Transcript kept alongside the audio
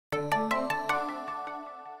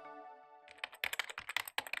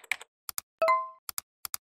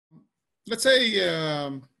let's say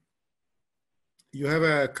you have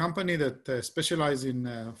a company that specializes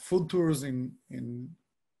in food tours in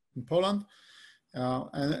Poland,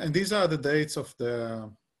 and these are the dates of the.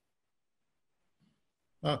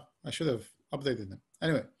 Oh, I should have updated them.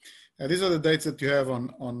 Anyway, these are the dates that you have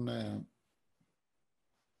on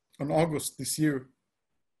August this year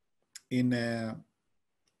in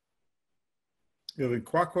you have in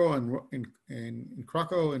Krakow and in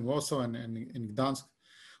Krakow, in Warsaw, and in Gdansk.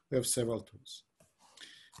 We have several tours.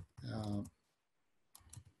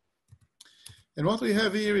 And what we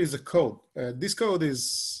have here is a code. This code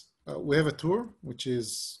is, we have a tour, which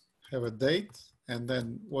is have a date, and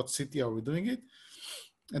then what city are we doing it.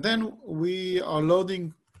 And then we are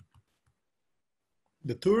loading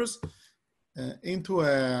the tours into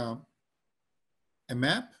a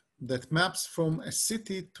map that maps from a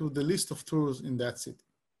city to the list of tours in that city.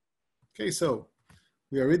 Okay, so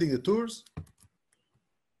we are reading the tours.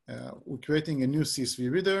 We're creating a new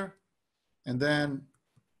CSV reader, and then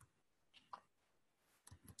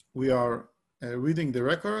we are reading the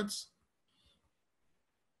records.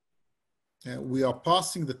 We are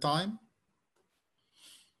passing the time.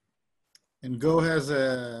 And Go has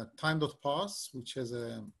a time.pass, which has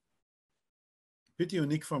a pretty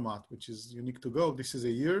unique format, which is unique to Go. This is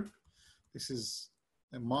a year. This is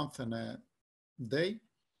a month and a day.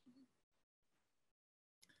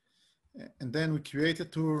 And then we create a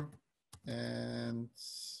tour, and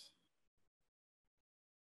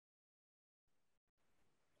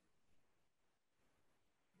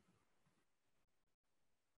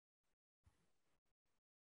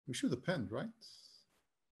we should append, right?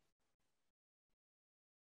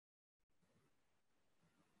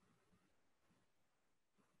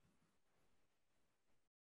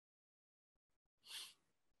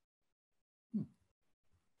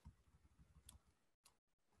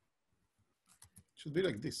 Should be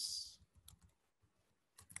like this.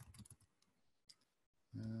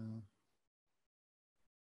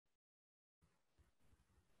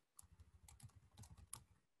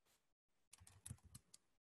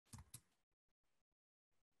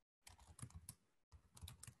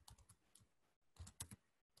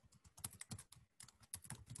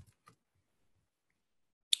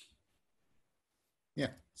 Yeah,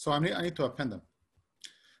 so I need to append them.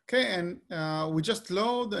 Okay, and we just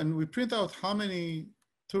load and we print out how many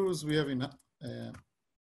tours we have in, how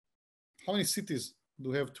many cities do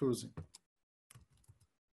we have tours in?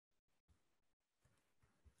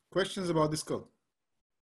 Questions about this code?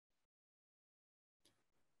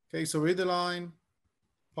 Okay, so read the line,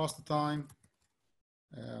 pass the time,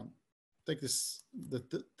 take this,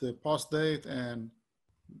 the pass date and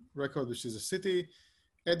record, which is a city,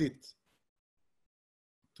 edit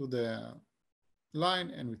to the line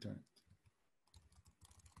and return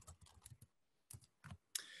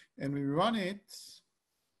it. And we run it,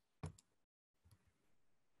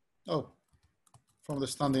 from the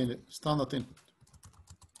standard input.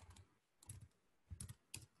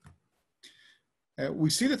 We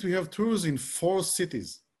see that we have tours in 4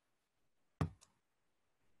 cities.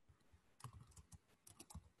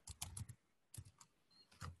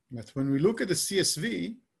 But when we look at the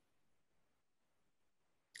CSV,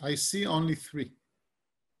 I see only 3.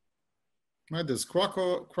 Right, there's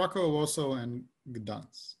Krakow, Warsaw, and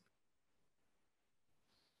Gdansk.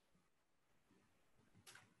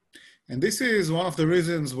 And this is one of the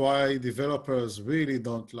reasons why developers really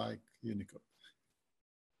don't like Unicode.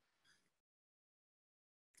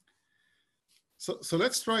 So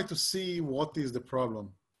let's try to see what is the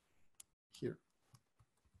problem here.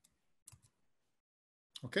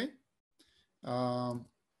 Okay.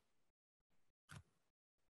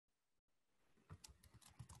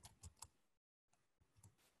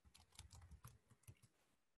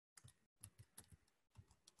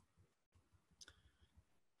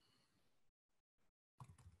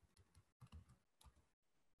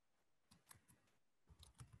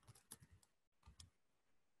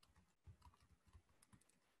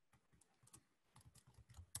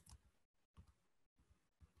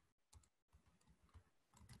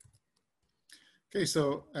 Okay,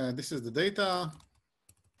 so this is the data.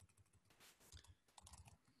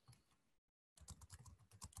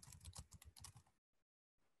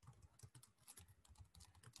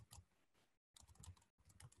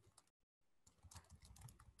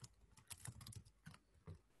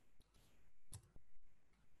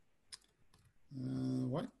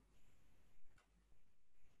 What?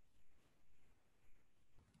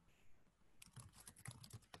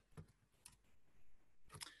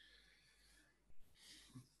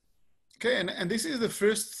 Okay, and this is the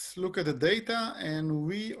first look at the data, and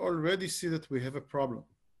we already see that we have a problem.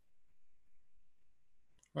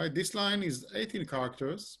 right? This line is 18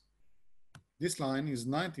 characters. This line is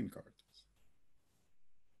 19 characters.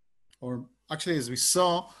 Or actually, as we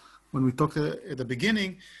saw when we talked at the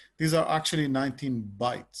beginning, these are actually 19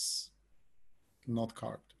 bytes, not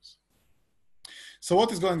characters. So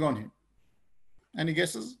what is going on here? Any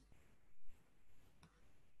guesses?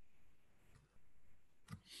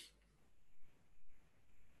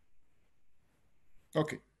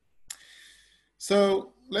 Okay.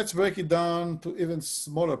 So let's break it down to even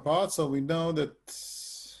smaller parts. So we know that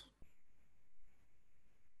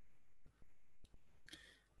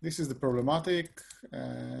this is the problematic,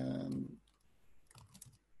 and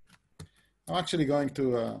I'm actually going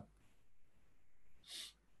to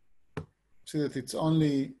see that it's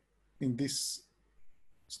only in this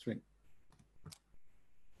string.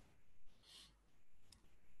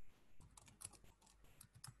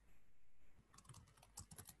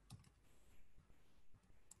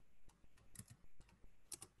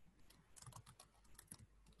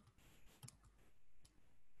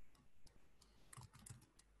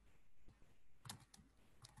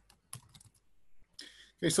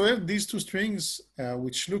 Okay, so we have these two strings,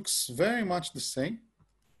 which looks very much the same,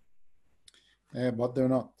 but they're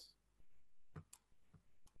not.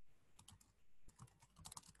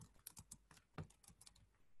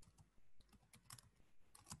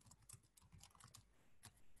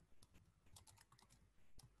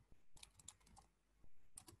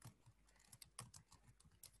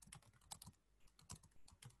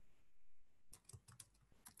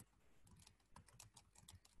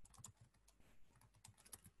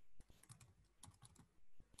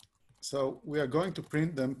 So we are going to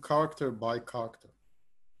print them character by character.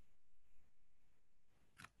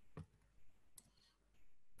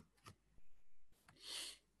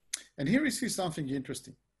 And here we see something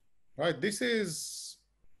interesting, right? This is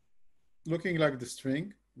looking like the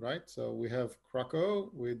string, right? So we have Krakow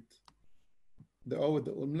with the O with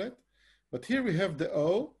the umlaut, but here we have the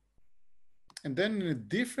O, and then in a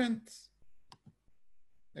different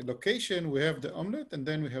location, we have the umlaut, and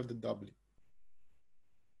then we have the W.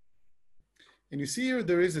 And you see here,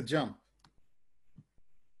 there is a jump.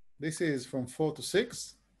 This is from 4 to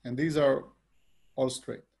 6, and these are all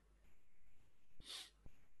straight.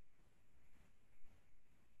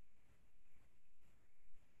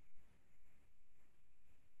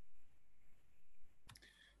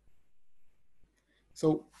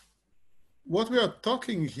 So what we are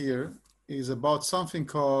talking here is about something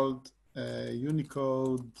called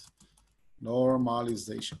Unicode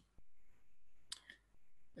Normalization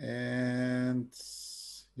and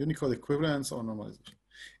Unicode equivalence or normalization.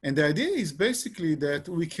 And the idea is basically that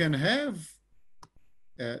we can have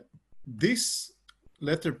this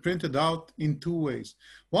letter printed out in two ways.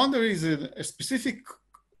 One, there is a specific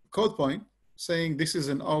code point saying this is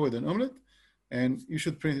an O with an umlaut, and you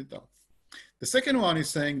should print it out. The second one is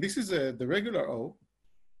saying this is the regular O,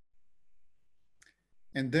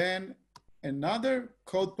 and then another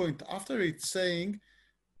code point after it saying,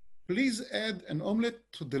 please add an umlaut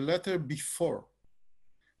to the letter before.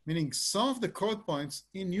 Meaning some of the code points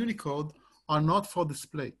in Unicode are not for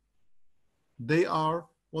display. They are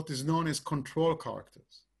what is known as control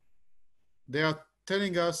characters. They are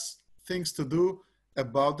telling us things to do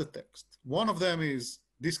about the text. One of them is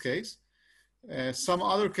this case. Some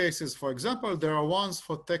other cases, for example, there are ones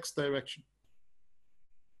for text direction.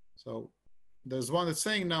 So there's one that's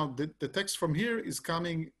saying now that the text from here is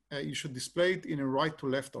coming, you should display it in a right to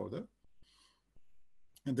left order.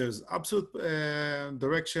 And there's absolute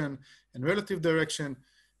direction and relative direction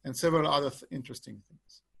and several other interesting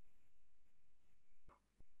things.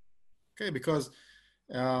 Okay, because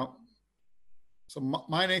so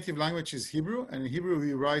my native language is Hebrew, and in Hebrew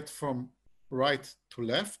we write from right to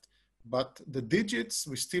left, but the digits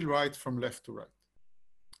we still write from left to right.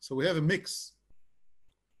 So we have a mix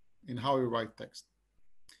in how we write text.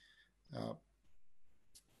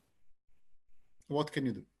 What can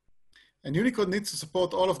you do? And Unicode needs to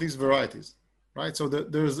support all of these varieties, right? So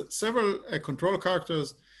there's several control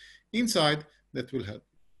characters inside that will help.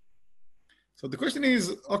 So the question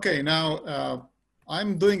is, okay, now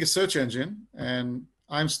I'm doing a search engine and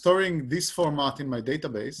I'm storing this format in my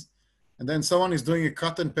database, and then someone is doing a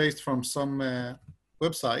cut and paste from some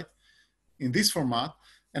website in this format,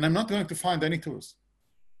 and I'm not going to find any tools,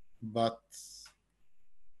 but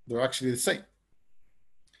they're actually the same.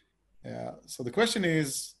 So the question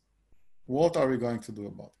is, what are we going to do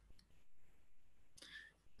about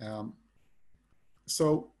it?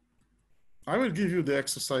 So I will give you the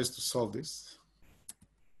exercise to solve this.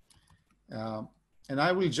 And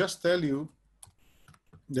I will just tell you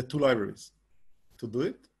the two libraries to do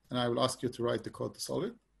it. And I will ask you to write the code to solve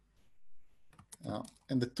it.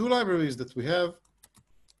 And the two libraries that we have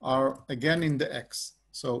are again in the X.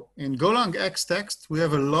 So in Golang X text, we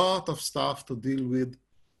have a lot of stuff to deal with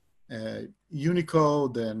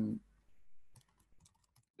Unicode and